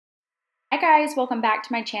Hi guys, welcome back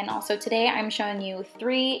to my channel. So today I'm showing you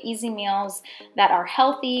 3 easy meals that are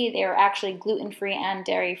healthy. They are actually gluten-free and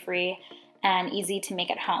dairy-free and easy to make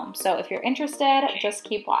at home. So if you're interested, just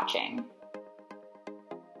keep watching.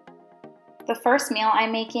 The first meal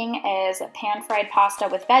I'm making is pan-fried pasta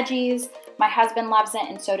with veggies. My husband loves it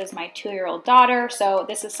and so does my 2-year-old daughter. So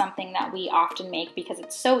this is something that we often make because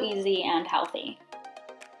it's so easy and healthy.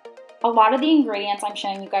 A lot of the ingredients I'm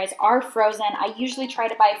showing you guys are frozen. I usually try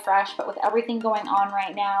to buy fresh, but with everything going on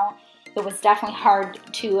right now, it was definitely hard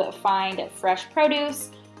to find fresh produce,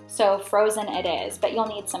 so frozen it is. But you'll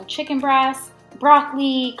need some chicken breast,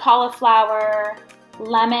 broccoli, cauliflower,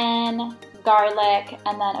 lemon, garlic,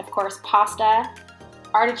 and then of course pasta,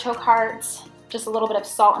 artichoke hearts, just a little bit of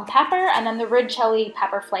salt and pepper, and then the red chili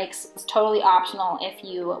pepper flakes is totally optional if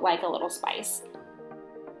you like a little spice.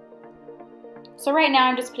 So right now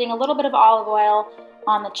I'm just putting a little bit of olive oil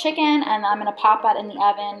on the chicken and I'm gonna pop that in the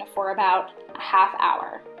oven for about a half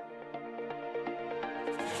hour.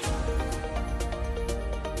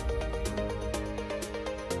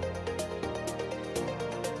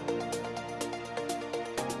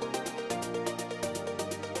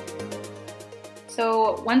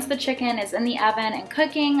 So once the chicken is in the oven and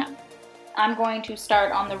cooking, I'm going to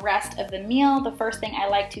start on the rest of the meal. The first thing I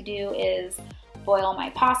like to do is boil my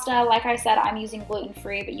pasta. Like I said, I'm using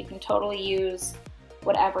gluten-free, but you can totally use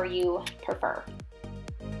whatever you prefer.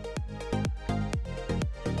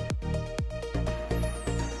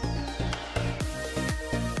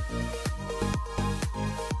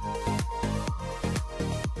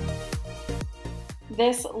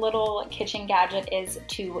 This little kitchen gadget is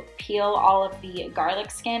to peel all of the garlic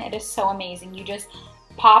skin. It is so amazing. You just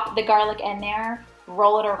pop the garlic in there,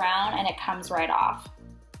 roll it around, and it comes right off.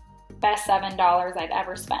 Best $7 I've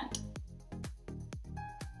ever spent.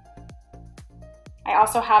 I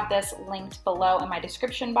also have this linked below in my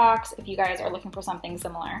description box if you guys are looking for something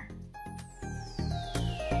similar.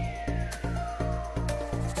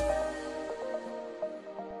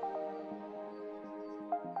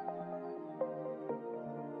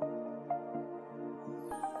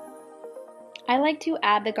 I like to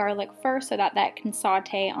add the garlic first so that can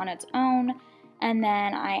saute on its own, and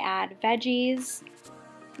then I add veggies.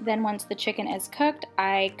 Then once the chicken is cooked,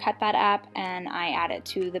 I cut that up and I add it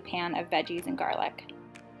to the pan of veggies and garlic.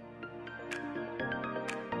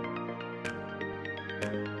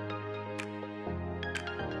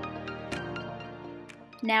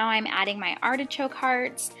 Now I'm adding my artichoke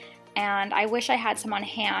hearts, and I wish I had some on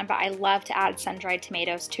hand, but I love to add sun-dried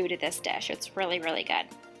tomatoes too to this dish. It's really, really good.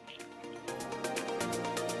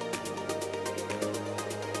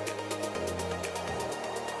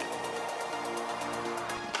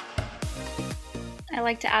 I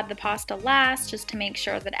like to add the pasta last just to make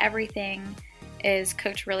sure that everything is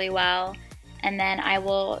cooked really well, and then I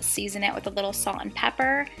will season it with a little salt and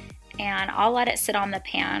pepper, and I'll let it sit on the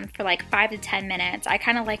pan for like 5 to 10 minutes. I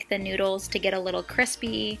kind of like the noodles to get a little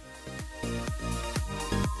crispy.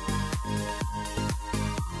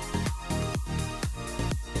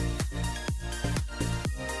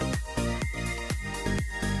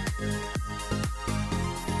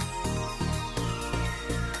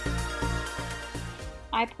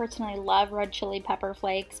 I personally love red chili pepper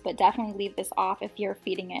flakes, but definitely leave this off if you're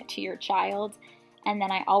feeding it to your child. And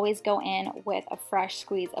then I always go in with a fresh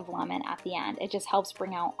squeeze of lemon at the end. It just helps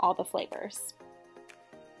bring out all the flavors.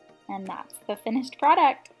 And that's the finished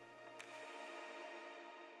product.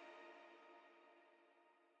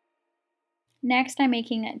 Next, I'm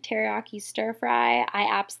making teriyaki stir fry. I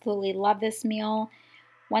absolutely love this meal.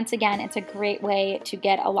 Once again, it's a great way to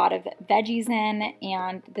get a lot of veggies in,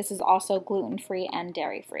 and this is also gluten-free and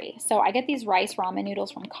dairy-free. So I get these rice ramen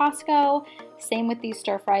noodles from Costco, same with these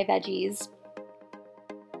stir-fry veggies.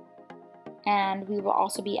 And we will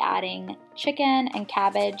also be adding chicken and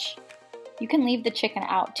cabbage. You can leave the chicken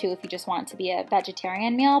out too if you just want it to be a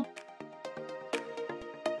vegetarian meal.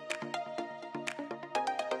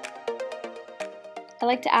 I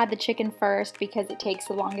like to add the chicken first because it takes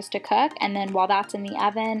the longest to cook, and then while that's in the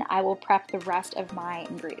oven, I will prep the rest of my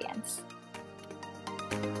ingredients.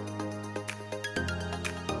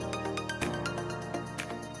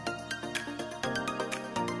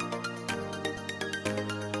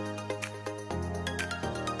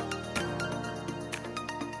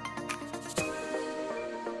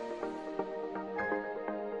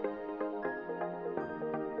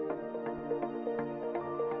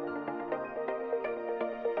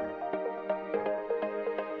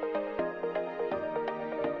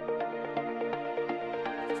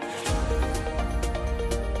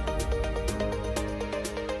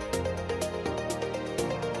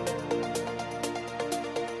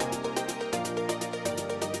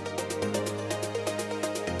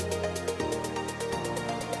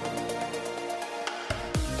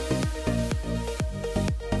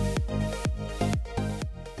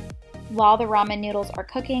 while the ramen noodles are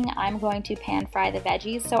cooking, I'm going to pan fry the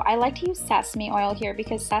veggies. So I like to use sesame oil here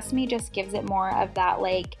because sesame just gives it more of that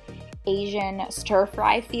like Asian stir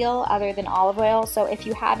fry feel other than olive oil. So if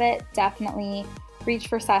you have it, definitely reach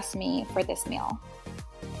for sesame for this meal.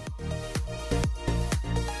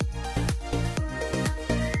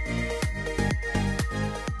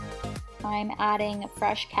 I'm adding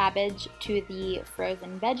fresh cabbage to the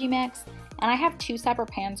frozen veggie mix, and I have 2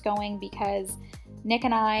 separate pans going because Nick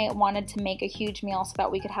and I wanted to make a huge meal so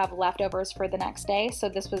that we could have leftovers for the next day, so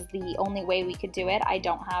this was the only way we could do it. I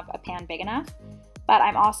don't have a pan big enough, but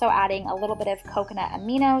I'm also adding a little bit of coconut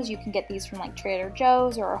aminos. You can get these from like Trader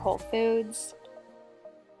Joe's or Whole Foods.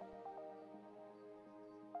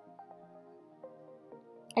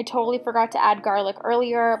 I totally forgot to add garlic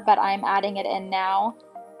earlier, but I'm adding it in now.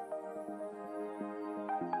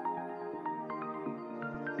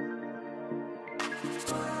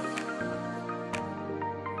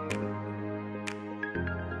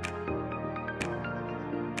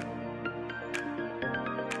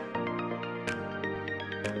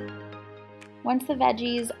 Once the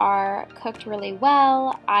veggies are cooked really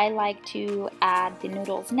well, I like to add the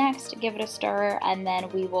noodles next, give it a stir, and then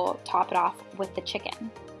we will top it off with the chicken.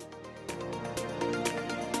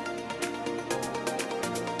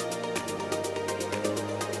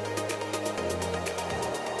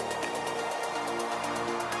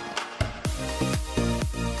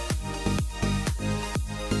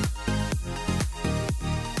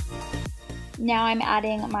 Now I'm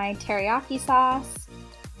adding my teriyaki sauce.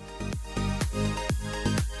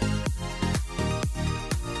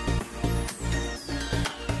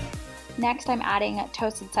 Next, I'm adding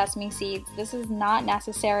toasted sesame seeds. This is not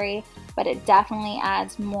necessary, but it definitely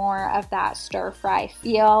adds more of that stir fry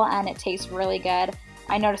feel and it tastes really good.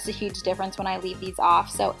 I noticed a huge difference when I leave these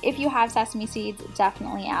off, so if you have sesame seeds,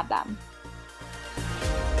 definitely add them.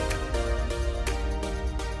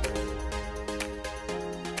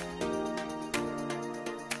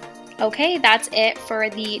 Okay, that's it for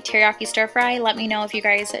the teriyaki stir fry. Let me know if you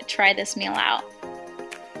guys try this meal out.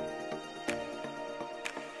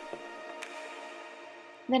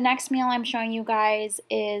 The next meal I'm showing you guys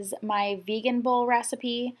is my vegan bowl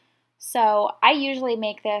recipe. So I usually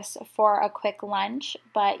make this for a quick lunch,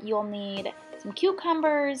 but you'll need some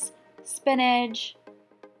cucumbers, spinach,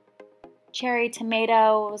 cherry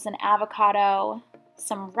tomatoes, an avocado,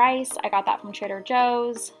 some rice, I got that from Trader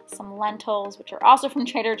Joe's, some lentils, which are also from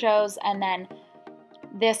Trader Joe's, and then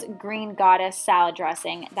this Green Goddess salad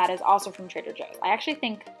dressing that is also from Trader Joe's. I actually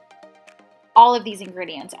think all of these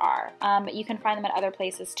ingredients are, but you can find them at other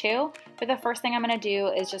places too. But the first thing I'm going to do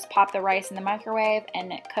is just pop the rice in the microwave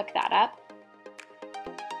and cook that up.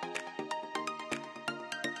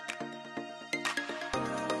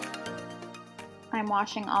 I'm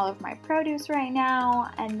washing all of my produce right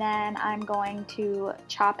now, and then I'm going to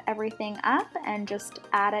chop everything up and just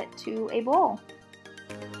add it to a bowl.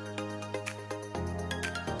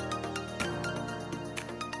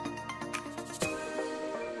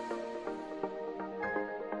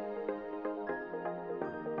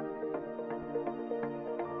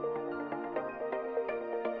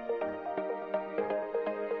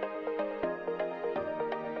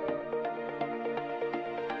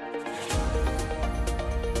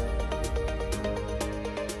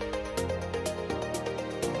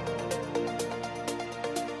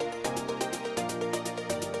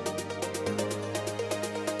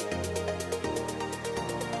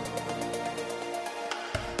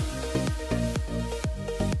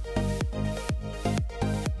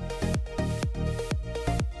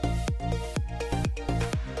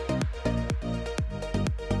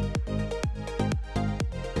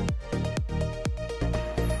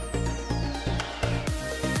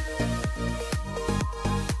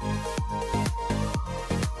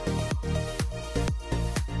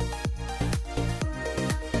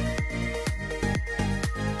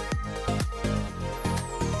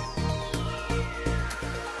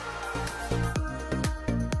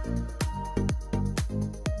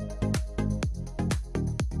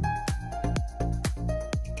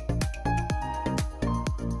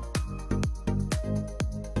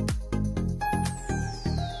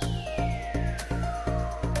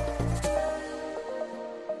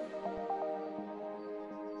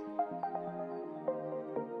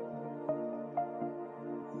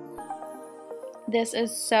 This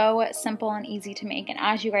is so simple and easy to make, and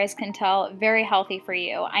as you guys can tell, very healthy for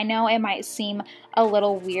you. I know it might seem a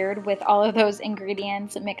little weird with all of those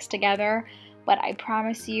ingredients mixed together, but I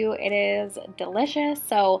promise you it is delicious.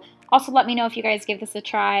 So also let me know if you guys give this a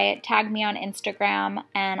try. Tag me on Instagram,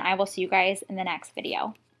 and I will see you guys in the next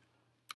video.